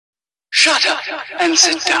Shut up and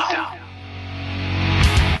sit down.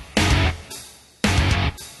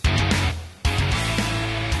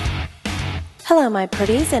 Hello, my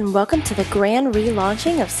pretties, and welcome to the grand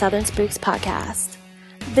relaunching of Southern Spooks Podcast.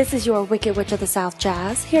 This is your Wicked Witch of the South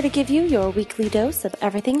Jazz, here to give you your weekly dose of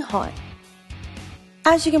everything haunt.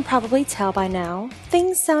 As you can probably tell by now,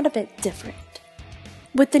 things sound a bit different.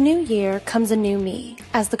 With the new year comes a new me,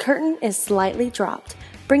 as the curtain is slightly dropped,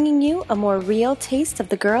 bringing you a more real taste of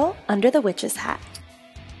the girl under the witch's hat.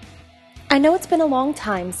 I know it's been a long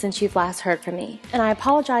time since you've last heard from me, and I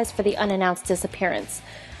apologize for the unannounced disappearance,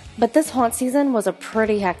 but this haunt season was a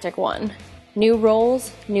pretty hectic one. New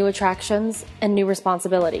roles, new attractions, and new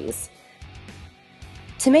responsibilities.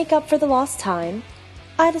 To make up for the lost time,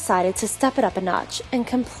 I decided to step it up a notch and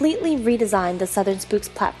completely redesign the Southern Spooks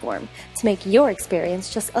platform to make your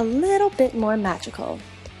experience just a little bit more magical.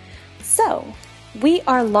 So, we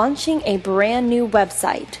are launching a brand new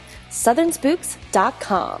website,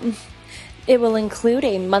 southernspooks.com. It will include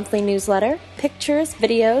a monthly newsletter, pictures,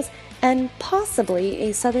 videos, and possibly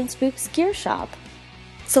a Southern Spooks gear shop.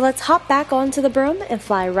 So let's hop back onto the broom and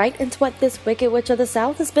fly right into what this Wicked Witch of the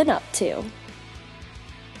South has been up to.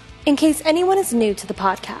 In case anyone is new to the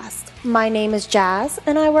podcast, my name is Jazz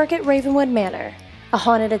and I work at Ravenwood Manor, a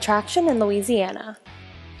haunted attraction in Louisiana.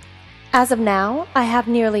 As of now, I have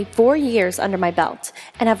nearly 4 years under my belt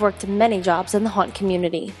and have worked many jobs in the haunt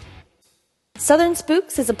community. Southern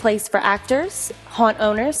Spooks is a place for actors, haunt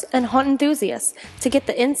owners, and haunt enthusiasts to get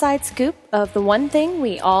the inside scoop of the one thing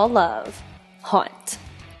we all love, haunt.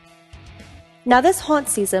 Now this haunt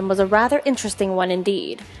season was a rather interesting one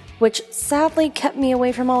indeed, which sadly kept me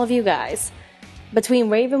away from all of you guys. Between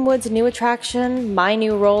Ravenwood's new attraction, my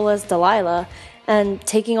new role as Delilah, and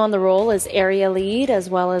taking on the role as area lead as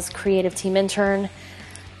well as creative team intern,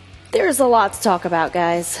 there's a lot to talk about,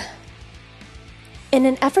 guys. In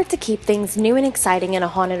an effort to keep things new and exciting in a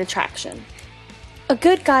haunted attraction, a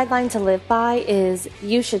good guideline to live by is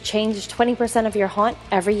you should change 20% of your haunt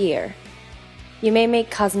every year. You may make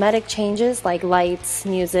cosmetic changes like lights,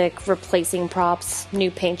 music, replacing props, new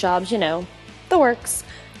paint jobs, the works.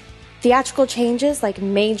 Theatrical changes like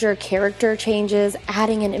major character changes,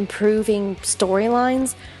 adding and improving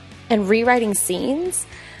storylines, and rewriting scenes.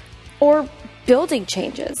 Or building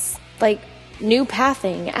changes like new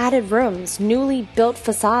pathing, added rooms, newly built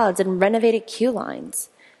facades, and renovated queue lines.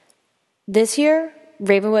 This year,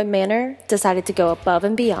 Ravenwood Manor decided to go above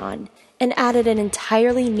and beyond and added an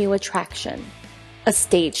entirely new attraction, a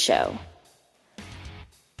stage show.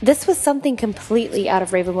 This was something completely out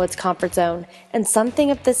of Ravenwood's comfort zone, and something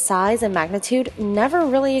of this size and magnitude never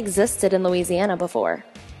really existed in Louisiana before.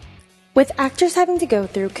 With actors having to go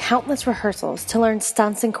through countless rehearsals to learn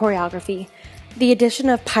stunts and choreography, the addition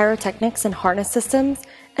of pyrotechnics and harness systems,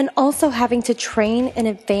 and also having to train and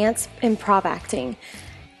advance improv acting,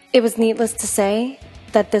 it was needless to say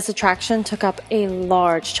that this attraction took up a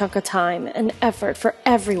large chunk of time and effort for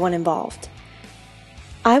everyone involved.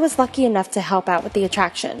 I was lucky enough to help out with the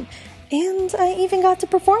attraction, and I even got to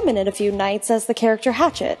perform in it a few nights as the character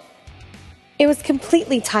Hatchet. It was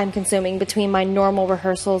completely time-consuming between my normal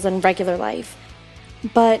rehearsals and regular life,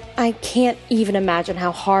 but I can't even imagine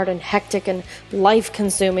how hard and hectic and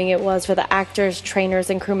life-consuming it was for the actors,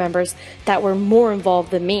 trainers, and crew members that were more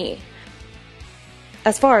involved than me.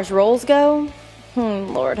 As far as roles go,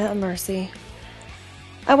 Lord have mercy.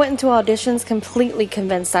 I went into auditions completely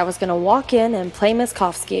convinced I was going to walk in and play Miss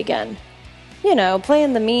Kofsky again.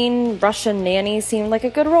 Playing the mean Russian nanny seemed like a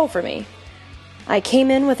good role for me. I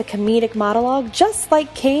came in with a comedic monologue just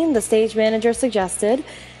like Kane, the stage manager, suggested,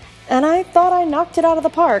 and I thought I knocked it out of the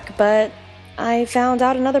park, but I found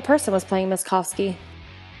out another person was playing Miss Kofsky.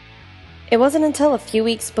 It wasn't until a few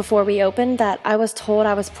weeks before we opened that I was told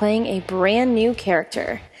I was playing a brand new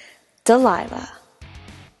character, Delilah.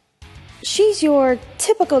 She's your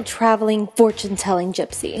typical traveling fortune-telling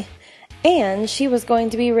gypsy, and she was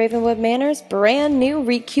going to be Ravenwood Manor's brand new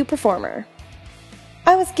RECue performer.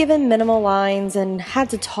 I was given minimal lines and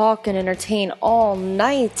had to talk and entertain all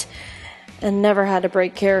night, and never had to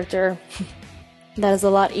break character. That is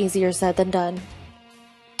a lot easier said than done.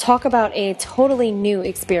 Talk about a totally new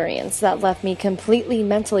experience that left me completely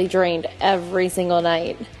mentally drained every single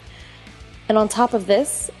night. And on top of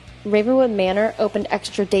this, Ravenwood Manor opened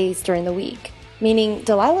extra days during the week, meaning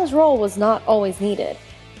Delilah's role was not always needed,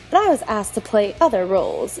 and I was asked to play other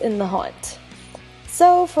roles in the haunt.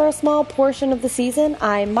 So for a small portion of the season,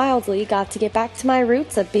 I mildly got to get back to my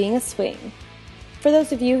roots of being a swing. For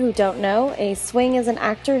those of you who don't know, a swing is an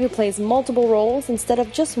actor who plays multiple roles instead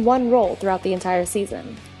of just one role throughout the entire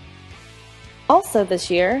season. Also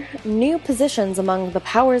this year, new positions among the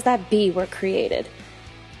powers that be were created.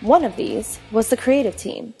 One of these was the creative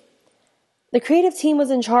team. The creative team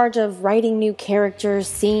was in charge of writing new characters,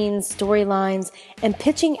 scenes, storylines, and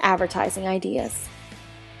pitching advertising ideas.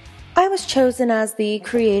 I was chosen as the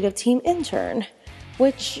creative team intern,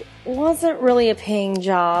 which wasn't really a paying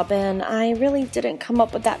job, and I really didn't come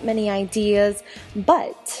up with that many ideas,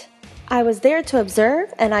 but I was there to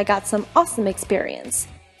observe, and I got some awesome experience.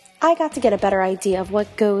 I got to get a better idea of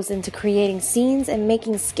what goes into creating scenes and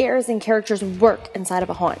making scares and characters work inside of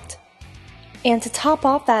a haunt. And to top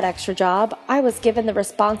off that extra job, I was given the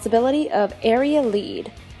responsibility of area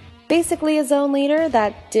lead, basically a zone leader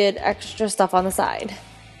that did extra stuff on the side.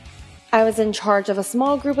 I was in charge of a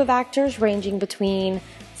small group of actors ranging between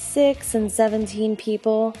 6 and 17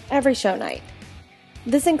 people every show night.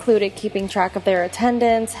 This included keeping track of their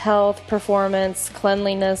attendance, health, performance,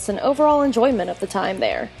 cleanliness, and overall enjoyment of the time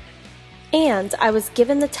there. And I was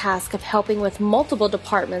given the task of helping with multiple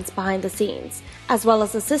departments behind the scenes, as well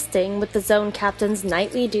as assisting with the zone captain's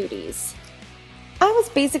nightly duties. I was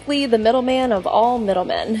basically the middleman of all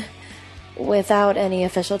middlemen, without any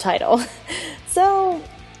official title. So,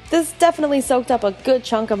 this definitely soaked up a good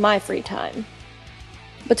chunk of my free time.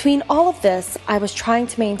 Between all of this, I was trying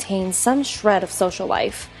to maintain some shred of social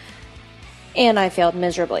life, and I failed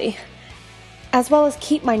miserably, as well as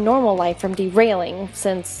keep my normal life from derailing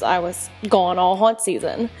since I was gone all haunt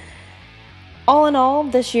season. All in all,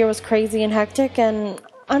 this year was crazy and hectic, and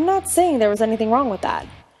I'm not saying there was anything wrong with that.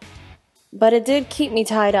 But it did keep me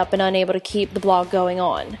tied up and unable to keep the blog going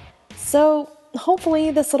on. So,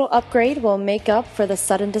 hopefully this little upgrade will make up for the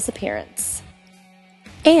sudden disappearance.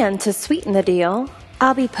 And to sweeten the deal,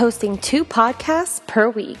 I'll be posting 2 podcasts per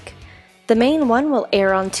week. The main one will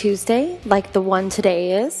air on Tuesday, like the one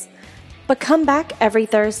today is, but come back every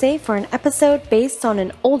Thursday for an episode based on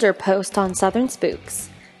an older post on Southern Spooks.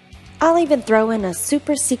 I'll even throw in a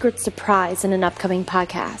super secret surprise in an upcoming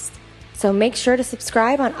podcast, so make sure to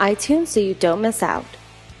subscribe on iTunes so you don't miss out.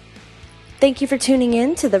 Thank you for tuning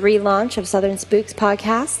in to the relaunch of Southern Spooks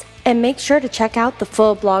podcast, and make sure to check out the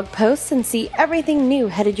full blog posts and see everything new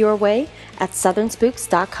headed your way at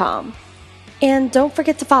southernspooks.com. And don't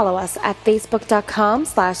forget to follow us at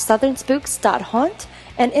facebook.com/southernspooks.haunt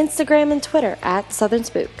and Instagram and Twitter at Southern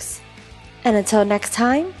Spooks. And until next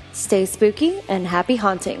time, stay spooky and happy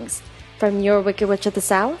hauntings. From your Wicked Witch of the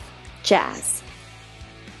South, Jazz.